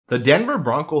The Denver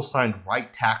Broncos signed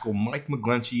right tackle Mike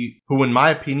McGlinchey, who in my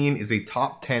opinion is a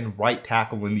top 10 right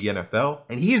tackle in the NFL,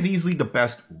 and he is easily the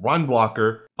best run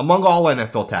blocker among all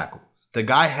NFL tackles. The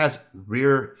guy has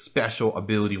rare special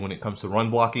ability when it comes to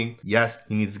run blocking. Yes,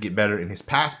 he needs to get better in his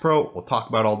pass pro. We'll talk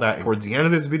about all that towards the end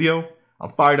of this video.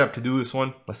 I'm fired up to do this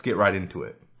one. Let's get right into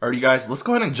it. Alrighty guys, let's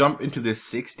go ahead and jump into this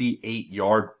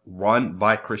 68-yard run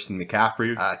by Christian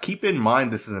McCaffrey. Keep in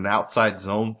mind this is an outside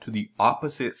zone to the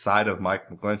opposite side of Mike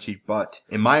McGlinchey, but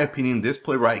in my opinion, this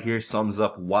play right here sums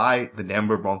up why the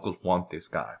Denver Broncos want this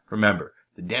guy. Remember,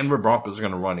 the Denver Broncos are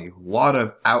going to run a lot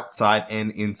of outside and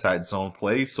inside zone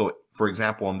plays. So for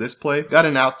example, on this play, got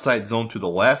an outside zone to the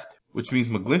left, which means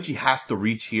McGlinchey has to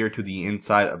reach here to the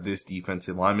inside of this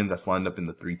defensive lineman that's lined up in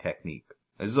the 3 technique.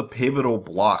 This is a pivotal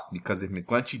block because if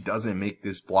McGlinchey doesn't make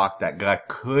this block, that guy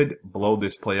could blow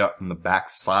this play up from the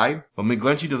back side. But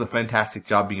McGlinchey does a fantastic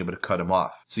job being able to cut him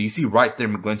off. So you see right there,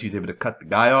 McGlinchey's able to cut the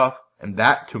guy off. And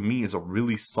that to me is a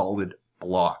really solid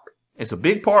block. It's a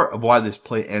big part of why this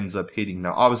play ends up hitting.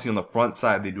 Now, obviously on the front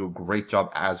side, they do a great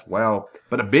job as well.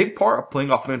 But a big part of playing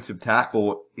offensive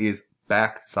tackle is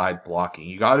backside blocking.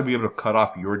 You got to be able to cut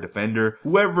off your defender,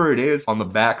 whoever it is on the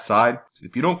backside.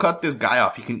 If you don't cut this guy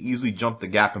off, you can easily jump the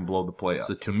gap and blow the play up.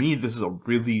 So to me, this is a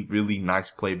really, really nice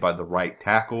play by the right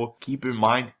tackle. Keep in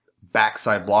mind,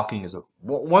 backside blocking is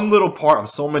one little part of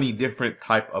so many different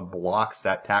type of blocks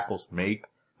that tackles make.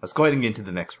 Let's go ahead and get into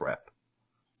the next rep.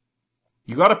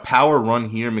 You got a power run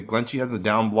here. McGlinchey has a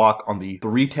down block on the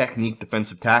 3 technique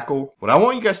defensive tackle. What I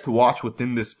want you guys to watch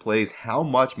within this play is how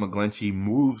much McGlinchey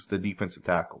moves the defensive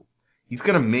tackle. He's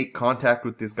going to make contact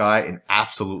with this guy and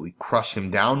absolutely crush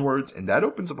him downwards. And that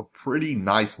opens up a pretty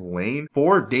nice lane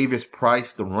for Davis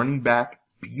Price, the running back.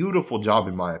 Beautiful job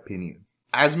in my opinion.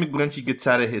 As McGlinchey gets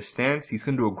out of his stance, he's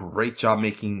going to do a great job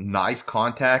making nice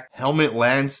contact. Helmet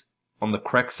lands on the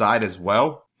correct side as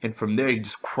well. And from there, he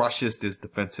just crushes this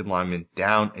defensive lineman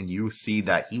down. And you see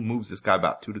that he moves this guy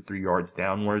about 2 to 3 yards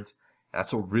downwards.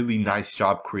 That's a really nice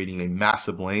job creating a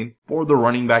massive lane for the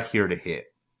running back here to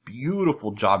hit.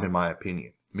 Beautiful job in my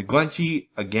opinion. McGlinchey,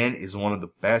 again, is one of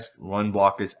the best run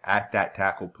blockers at that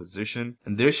tackle position.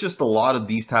 And there's just a lot of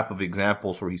these type of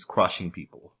examples where he's crushing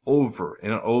people over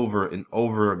and over and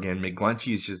over again.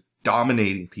 McGlinchey is just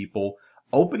dominating people,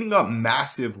 opening up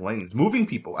massive lanes, moving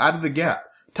people out of the gap.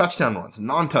 Touchdown runs,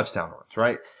 non-touchdown runs,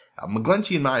 right?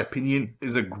 McGlinchey, in my opinion,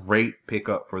 is a great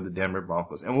pickup for the Denver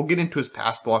Broncos. And we'll get into his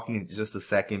pass blocking in just a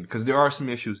second because there are some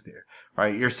issues there,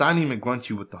 right? You're signing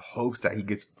McGlinchey with the hopes that he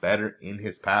gets better in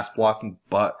his pass blocking,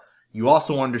 but you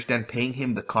also understand paying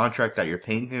him the contract that you're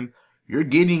paying him. You're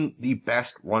getting the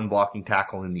best run blocking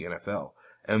tackle in the NFL.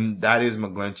 And that is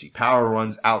McGlinchey. Power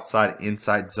runs, outside,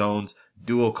 inside zones,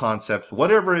 dual concepts,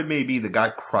 whatever it may be, the guy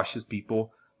crushes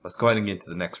people. Let's go ahead and get into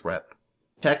the next rep.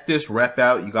 Check this rep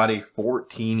out. You got a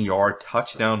 14-yard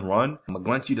touchdown run.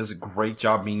 McGlinchey does a great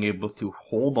job being able to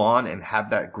hold on and have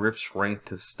that grip strength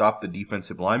to stop the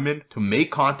defensive lineman, to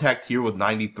make contact here with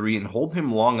 93 and hold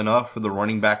him long enough for the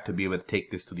running back to be able to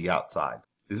take this to the outside.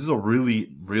 This is a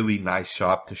really, really nice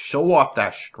shot to show off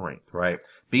that strength, right?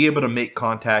 Be able to make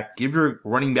contact, give your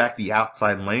running back the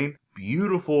outside lane.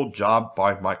 Beautiful job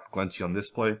by Mike McGlinchey on this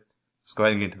play. Let's go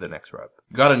ahead and get into the next rep.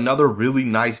 You got another really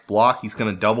nice block. He's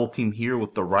going to double team here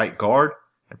with the right guard.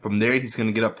 And from there, he's going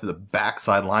to get up to the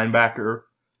backside linebacker.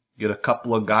 Get a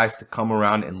couple of guys to come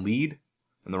around and lead.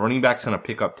 And the running back's going to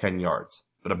pick up 10 yards.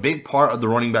 But a big part of the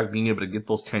running back being able to get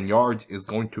those 10 yards is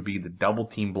going to be the double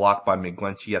team block by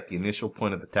McGlinchey at the initial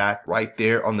point of attack. Right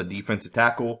there on the defensive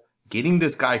tackle. Getting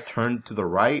this guy turned to the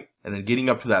right. And then getting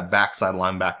up to that backside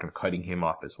linebacker and cutting him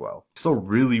off as well. So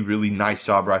really, really nice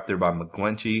job right there by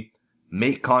McGlinchey.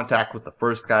 Make contact with the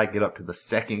first guy, get up to the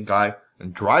second guy,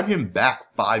 and drive him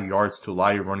back 5 yards to allow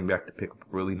your running back to pick up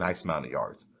a really nice amount of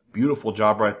yards. Beautiful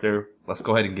job right there. Let's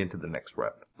go ahead and get into the next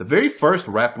rep. The very first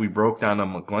rep we broke down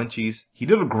on McGlinchey's, he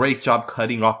did a great job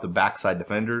cutting off the backside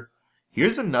defender.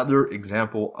 Here's another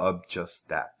example of just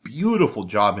that. Beautiful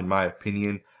job in my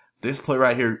opinion. This play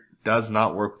right here does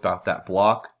not work without that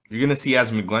block. You're going to see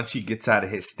as McGlinchey gets out of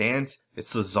his stance,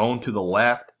 it's the zone to the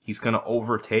left. He's going to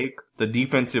overtake the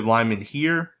defensive lineman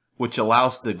here, which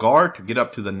allows the guard to get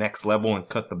up to the next level and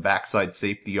cut the backside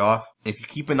safety off. If you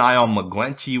keep an eye on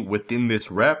McGlinchey within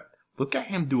this rep, look at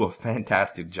him do a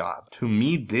fantastic job. To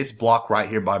me, this block right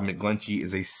here by McGlinchey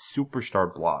is a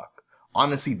superstar block.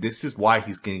 Honestly, this is why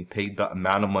he's getting paid the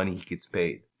amount of money he gets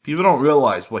paid. People don't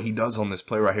realize what he does on this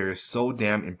play right here is so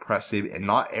damn impressive, and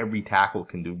not every tackle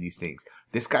can do these things.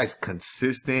 This guy's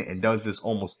consistent and does this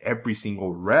almost every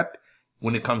single rep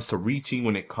when it comes to reaching,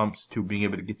 when it comes to being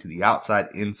able to get to the outside,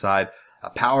 inside.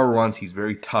 Power runs, he's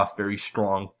very tough, very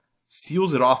strong.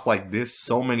 seals it off like this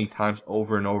so many times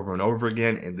over and over and over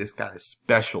again. And this guy is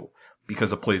special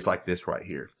because of plays like this right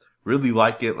here. Really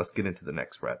like it. Let's get into the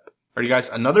next rep. Alright guys,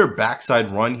 another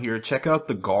backside run here. Check out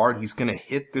the guard. He's going to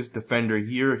hit this defender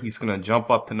here. He's going to jump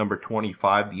up to number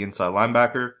 25, the inside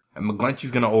linebacker. And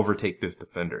McGlinchey's going to overtake this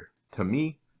defender. To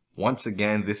me, once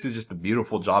again, this is just a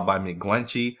beautiful job by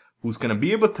McGlinchey, who's going to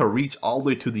be able to reach all the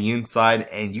way to the inside.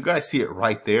 And you guys see it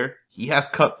right there. He has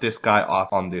cut this guy off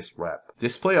on this rep.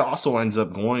 This play also ends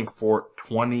up going for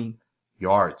 20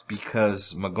 yards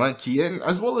because McGlinchey, and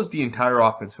as well as the entire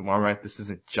offensive line, right? This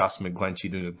isn't just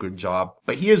McGlinchey doing a good job,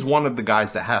 but he is one of the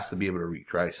guys that has to be able to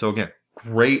reach, right? So again,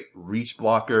 great reach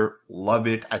blocker. Love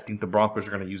it. I think the Broncos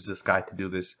are going to use this guy to do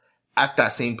this at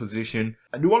that same position.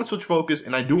 I do want to switch focus,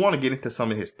 and I do want to get into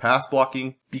some of his pass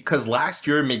blocking because last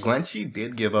year McGlinchey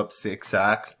did give up 6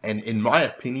 sacks. And in my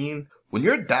opinion, when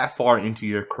you're that far into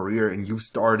your career and you've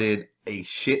started a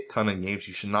shit ton of games,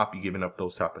 you should not be giving up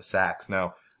those type of sacks.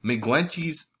 Now,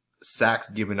 McGlinchey's sacks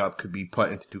given up could be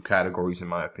put into 2 categories in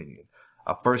my opinion.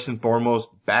 First and foremost,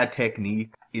 bad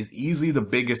technique is easily the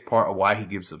biggest part of why he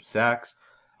gives up sacks.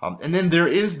 And then there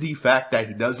is the fact that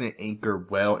he doesn't anchor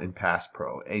well in pass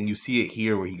pro. And you see it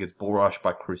here where he gets bull rushed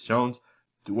by Chris Jones.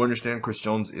 Do understand Chris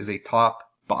Jones is a top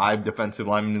 5 defensive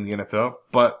lineman in the NFL.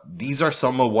 But these are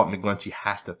some of what McGlinchey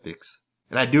has to fix.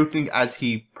 And I do think as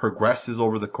he progresses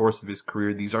over the course of his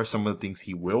career, these are some of the things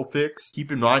he will fix.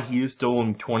 Keep in mind, he is still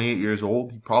only 28 years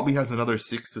old. He probably has another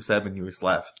 6 to 7 years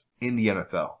left in the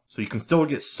NFL. So you can still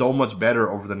get so much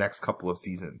better over the next couple of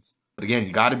seasons. But again,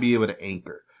 you got to be able to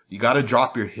anchor. You got to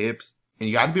drop your hips. And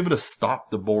you got to be able to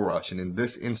stop the bull rush. And in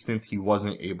this instance, he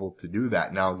wasn't able to do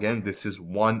that. Now, again, this is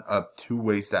one of 2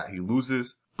 ways that he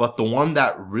loses. But the one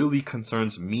that really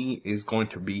concerns me is going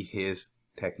to be his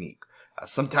technique.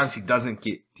 Sometimes he doesn't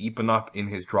get deep enough in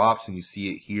his drops, and you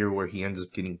see it here where he ends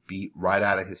up getting beat right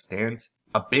out of his stance.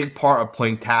 A big part of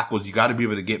playing tackle is you got to be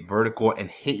able to get vertical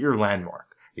and hit your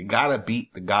landmark. You got to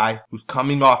beat the guy who's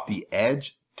coming off the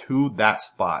edge to that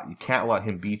spot. You can't let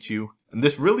him beat you. And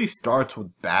this really starts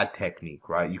with bad technique,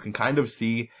 right? You can kind of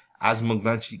see as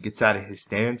McGlinchey gets out of his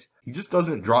stance, he just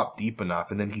doesn't drop deep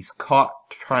enough, and then he's caught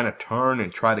trying to turn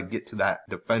and try to get to that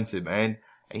defensive end.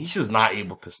 And he's just not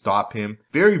able to stop him.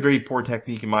 Very, very poor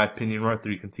technique in my opinion. Right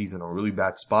there you can see he's in a really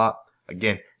bad spot.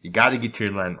 Again, you got to get to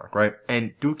your landmark, right?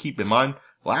 And do keep in mind,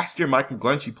 last year Mike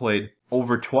McGlinchey played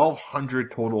over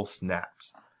 1,200 total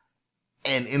snaps.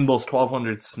 And in those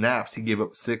 1,200 snaps, he gave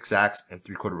up 6 sacks and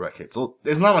 3 quarterback hits. So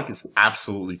it's not like it's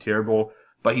absolutely terrible,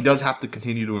 but he does have to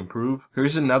continue to improve.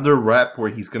 Here's another rep where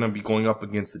he's going to be going up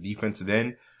against the defensive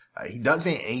end. He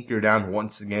doesn't anchor down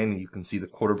once again, and you can see the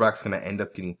quarterback's going to end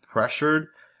up getting pressured.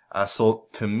 So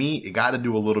to me, you got to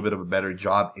do a little bit of a better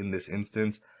job in this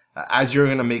instance. As you're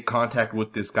going to make contact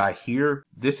with this guy here,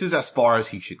 this is as far as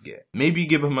he should get. Maybe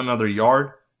give him another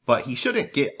yard, but he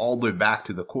shouldn't get all the way back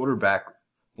to the quarterback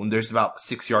when there's about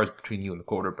 6 yards between you and the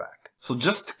quarterback. So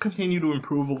just to continue to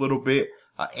improve a little bit,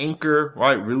 anchor,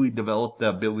 right? Really develop the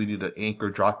ability to anchor,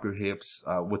 drop your hips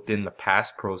within the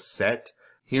pass pro set.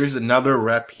 Here's another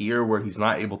rep here where he's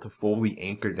not able to fully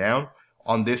anchor down.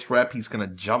 On this rep, he's going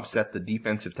to jump set the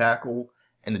defensive tackle,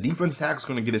 and the defensive tackle is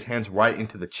going to get his hands right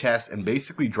into the chest and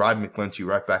basically drive McGlinchey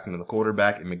right back into the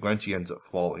quarterback, and McGlinchey ends up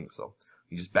falling. So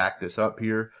you just back this up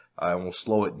here, and we'll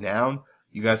slow it down.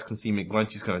 You guys can see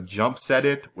McGlinchey's going to jump set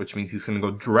it, which means he's going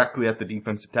to go directly at the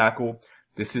defensive tackle.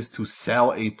 This is to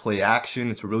sell a play action.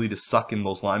 It's really to suck in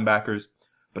those linebackers.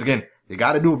 But again, you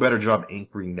got to do a better job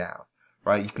anchoring down.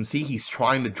 Right, you can see he's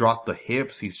trying to drop the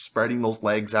hips. He's spreading those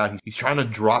legs out. He's trying to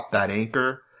drop that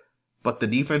anchor. But the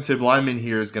defensive lineman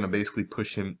here is going to basically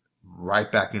push him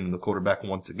right back into the quarterback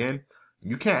once again.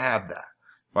 You can't have that.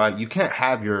 Right, you can't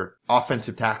have your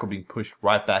offensive tackle being pushed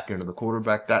right back into the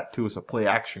quarterback. That too is a play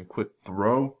action quick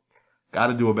throw. Got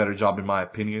to do a better job in my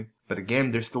opinion. But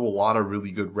again, there's still a lot of really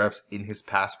good reps in his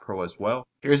pass pro as well.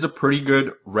 Here's a pretty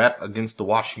good rep against the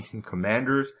Washington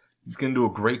Commanders. He's going to do a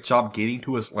great job getting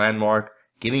to his landmark,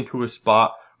 getting to his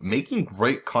spot, making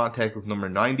great contact with number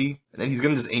 90, and then he's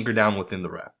going to just anchor down within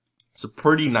the rep. It's a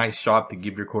pretty nice job to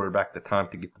give your quarterback the time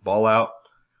to get the ball out.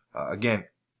 Again,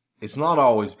 it's not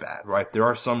always bad, right? There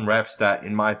are some reps that,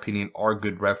 in my opinion, are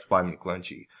good reps by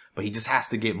McGlinchey, but he just has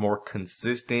to get more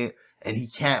consistent, and he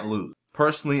can't lose.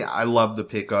 Personally, I love the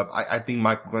pickup. I think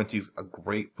Mike McGlinchey is a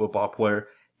great football player,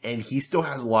 and he still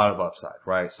has a lot of upside,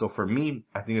 right? So for me,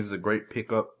 I think this is a great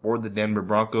pickup for the Denver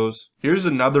Broncos. Here's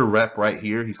another rep right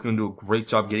here. He's going to do a great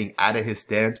job getting out of his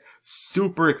stance.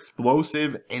 Super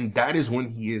explosive, and that is when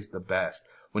he is the best.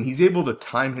 When he's able to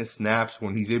time his snaps,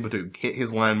 when he's able to hit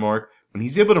his landmark, when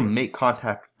he's able to make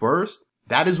contact first,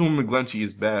 That is when McGlinchey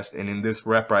is best, and in this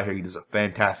rep right here, he does a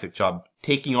fantastic job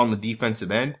taking on the defensive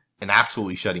end and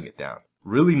absolutely shutting it down.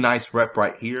 Really nice rep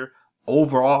right here.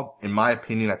 Overall, in my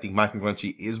opinion, I think Mike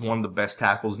McGlinchey is one of the best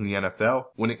tackles in the NFL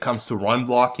when it comes to run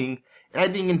blocking. And I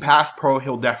think in pass pro,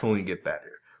 he'll definitely get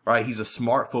better, right? He's a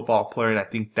smart football player, and I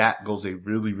think that goes a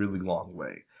really, really long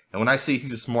way. And when I say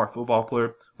he's a smart football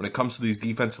player, when it comes to these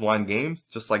defensive line games,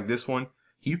 just like this one,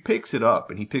 he picks it up,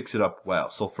 and he picks it up well.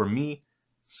 So for me,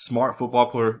 smart football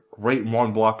player, great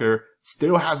run blocker,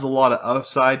 still has a lot of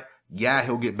upside. Yeah,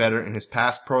 he'll get better in his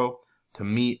pass pro. To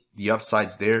me, the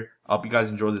upside's there. I hope you guys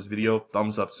enjoyed this video.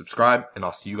 Thumbs up, subscribe, and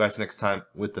I'll see you guys next time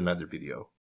with another video.